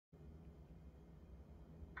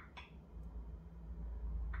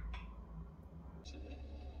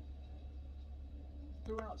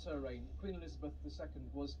Throughout her reign, Queen Elizabeth II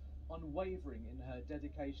was unwavering in her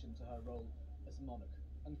dedication to her role as monarch.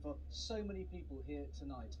 And for so many people here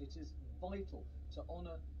tonight, it is vital to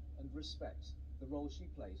honour and respect the role she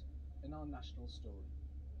played in our national story.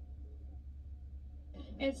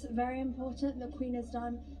 It's very important. The Queen has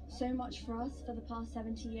done so much for us for the past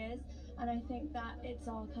 70 years, and I think that it's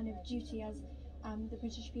our kind of duty as the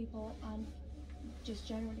British people and just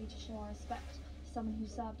generally to show our respect to someone who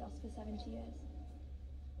served us for 70 years.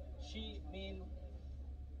 She means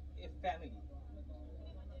a family.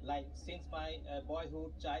 Like since my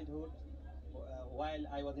boyhood, childhood, while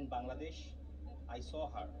I was in Bangladesh, I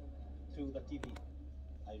saw her through the TV.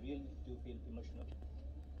 I really do feel emotional.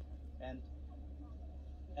 And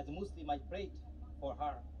as a Muslim, I prayed for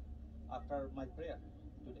her after my prayer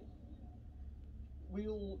today. We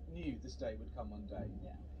all knew this day would come one day,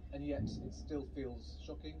 yeah. And yet it still feels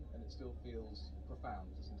shocking and it still feels profound,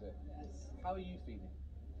 doesn't it? Yes. How are you feeling?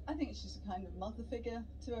 I think she's a kind of mother figure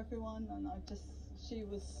to everyone, and she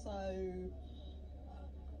was so,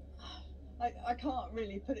 I can't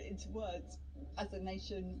really put it into words. As a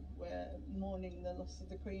nation, we're mourning the loss of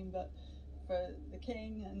the Queen, but for the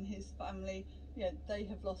King and his family, yeah, they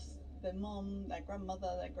have lost their mum, their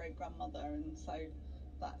grandmother, their great-grandmother, and so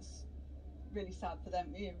that's really sad for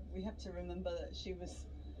them. We have to remember that she was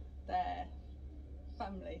their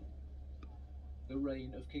family. The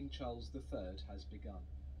reign of King Charles III has begun.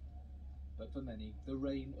 But for many, the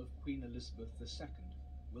reign of Queen Elizabeth II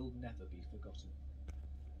will never be forgotten.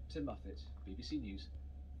 Tim Muffet, BBC News,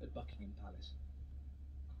 at Buckingham Palace.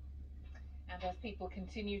 And as people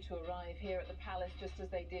continue to arrive here at the palace, just as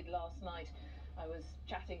they did last night, I was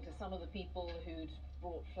chatting to some of the people who'd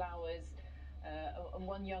brought flowers, and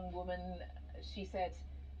one young woman, she said,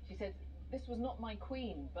 this was not my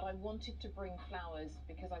queen, but I wanted to bring flowers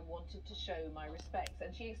because I wanted to show my respects.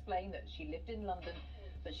 And she explained that she lived in London,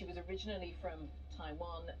 that she was originally from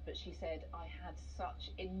Taiwan, but she said, I had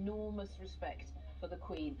such enormous respect for the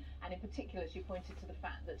Queen. And in particular, she pointed to the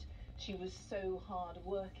fact that she was so hard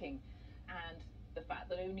working, and the fact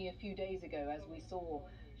that only a few days ago, as we saw,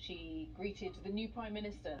 she greeted the new Prime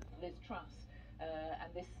Minister, Liz Truss,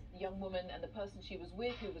 and this young woman and the person she was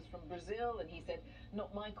with, who was from Brazil, and he said,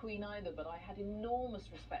 not my Queen either, but I had enormous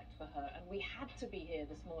respect for her, and we had to be here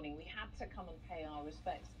this morning. We had to come and pay our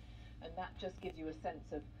respects. And that just gives you a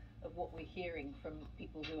sense of what we're hearing from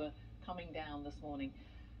people who are coming down this morning.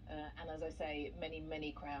 And as I say, many,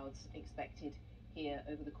 many crowds expected here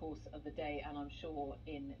over the course of the day, and I'm sure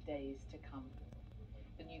in days to come.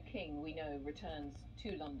 The new King, we know, returns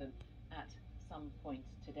to London at some point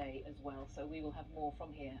today as well, so we will have more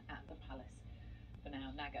from here at the Palace. For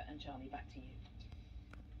now, Naga and Charlie, back to you.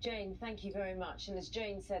 Jane, thank you very much. And as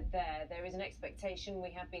Jane said there is an expectation. We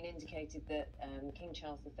have been indicated that King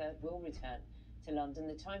Charles III will return to London.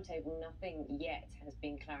 The timetable, nothing yet has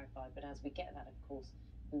been clarified, but as we get that, of course,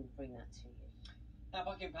 we will bring that to you. Now,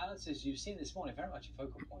 Buckingham Palace, as you've seen this morning, very much a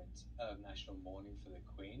focal point of national mourning for the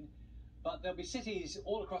Queen. But there'll be cities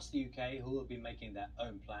all across the UK who will be making their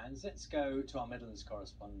own plans. Let's go to our Midlands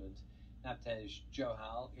correspondent, Navtej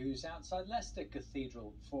Johal, who's outside Leicester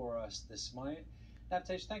Cathedral for us this morning.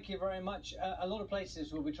 Navtej, thank you very much. A lot of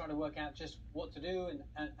places will be trying to work out just what to do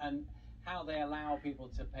and how they allow people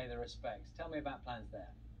to pay their respects. Tell me about plans there.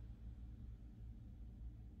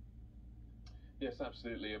 Yes,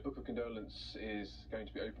 absolutely. A book of condolence is going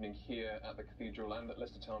to be opening here at the Cathedral and at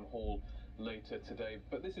Leicester Town Hall later today.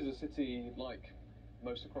 But this is a city, like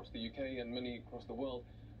most across the UK and many across the world,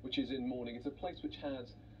 which is in mourning. It's a place which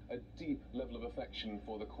has a deep level of affection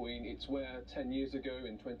for the Queen. It's where 10 years ago,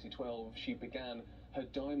 in 2012, she began her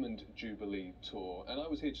Diamond Jubilee tour. And I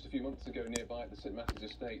was here just a few months ago nearby at the St Matthew's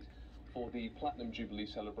Estate for the Platinum Jubilee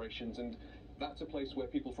celebrations, and that's a place where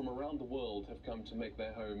people from around the world have come to make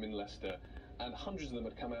their home in Leicester. And hundreds of them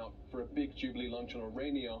had come out for a big Jubilee lunch on a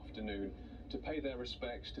rainy afternoon to pay their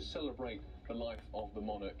respects, to celebrate the life of the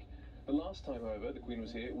monarch. The last time, however, the Queen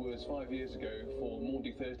was here was 5 years ago for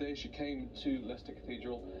Maundy Thursday. She came to Leicester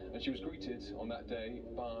Cathedral and she was greeted on that day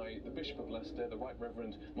by the Bishop of Leicester, the Right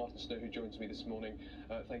Reverend Martin Snow, who joins me this morning.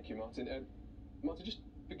 Thank you, Martin. Martin, just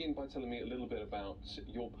begin by telling me a little bit about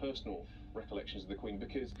your personal recollections of the Queen,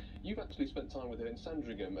 because you've actually spent time with her in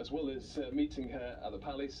Sandringham, as well as meeting her at the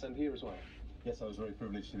Palace and here as well. Yes, I was very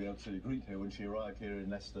privileged to be able to greet her when she arrived here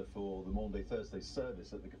in Leicester for the Maundy Thursday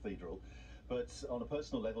service at the Cathedral. But on a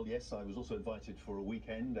personal level, yes, I was also invited for a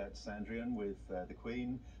weekend at Sandringham with the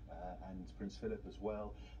Queen and Prince Philip as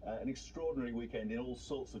well. An extraordinary weekend in all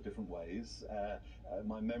sorts of different ways.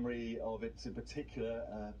 My memory of it in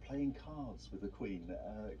particular, playing cards with the Queen,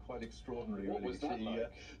 quite extraordinary. What really. was that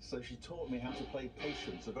like? So she taught me how to play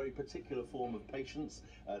patience, a very particular form of patience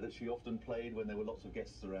that she often played when there were lots of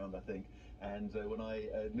guests around, I think. And when I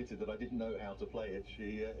admitted that I didn't know how to play it,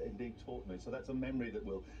 she indeed taught me. So that's a memory that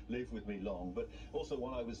will live with me long. But also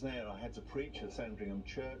while I was there, I had to preach at Sandringham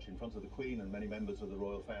Church in front of the Queen and many members of the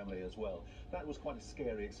royal family as well. That was quite a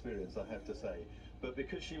scary experience, I have to say. But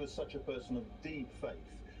because she was such a person of deep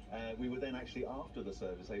faith, we were then actually after the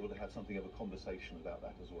service able to have something of a conversation about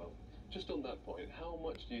that as well. Just on that point, how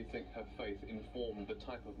much do you think her faith informed the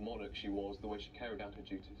type of monarch she was, the way she carried out her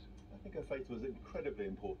duties? I think her faith was incredibly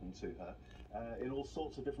important to her in all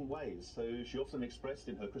sorts of different ways. So she often expressed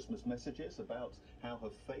in her Christmas messages about how her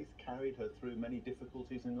faith carried her through many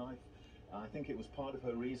difficulties in life. I think it was part of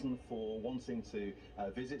her reason for wanting to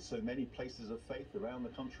visit so many places of faith around the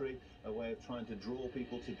country, a way of trying to draw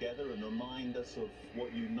people together and remind us of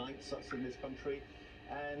what unites us in this country.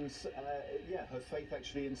 And yeah, her faith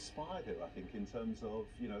actually inspired her, I think, in terms of,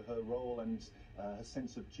 you know, her role and her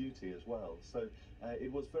sense of duty as well. So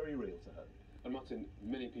it was very real to her. And Martin,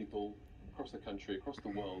 many people across the country, across the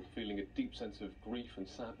world, feeling a deep sense of grief and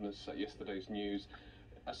sadness at yesterday's news.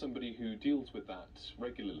 As somebody who deals with that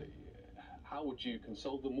regularly, how would you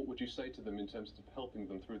console them? What would you say to them in terms of helping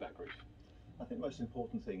them through that grief? I think the most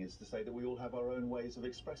important thing is to say that we all have our own ways of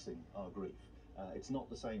expressing our grief. It's not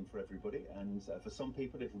the same for everybody, and for some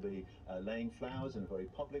people it'll be laying flowers in a very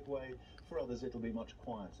public way. For others it'll be much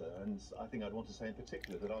quieter, and I think I'd want to say in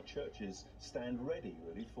particular that our churches stand ready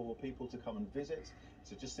really for people to come and visit,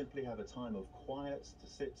 to just simply have a time of quiet,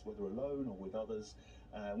 to sit whether alone or with others.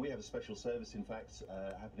 We have a special service, in fact,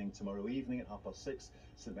 happening tomorrow evening at 6:30,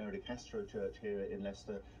 St Mary de Castro Church here in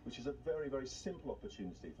Leicester, which is a very, very simple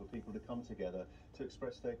opportunity for people to come together to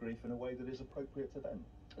express their grief in a way that is appropriate to them.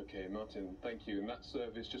 Okay, Martin, thank you. And that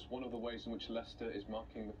service, just one of the ways in which Leicester is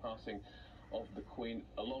marking the passing of the Queen,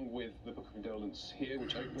 along with the Book of Condolence here,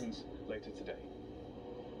 which opens later today.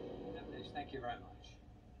 Thank you very much.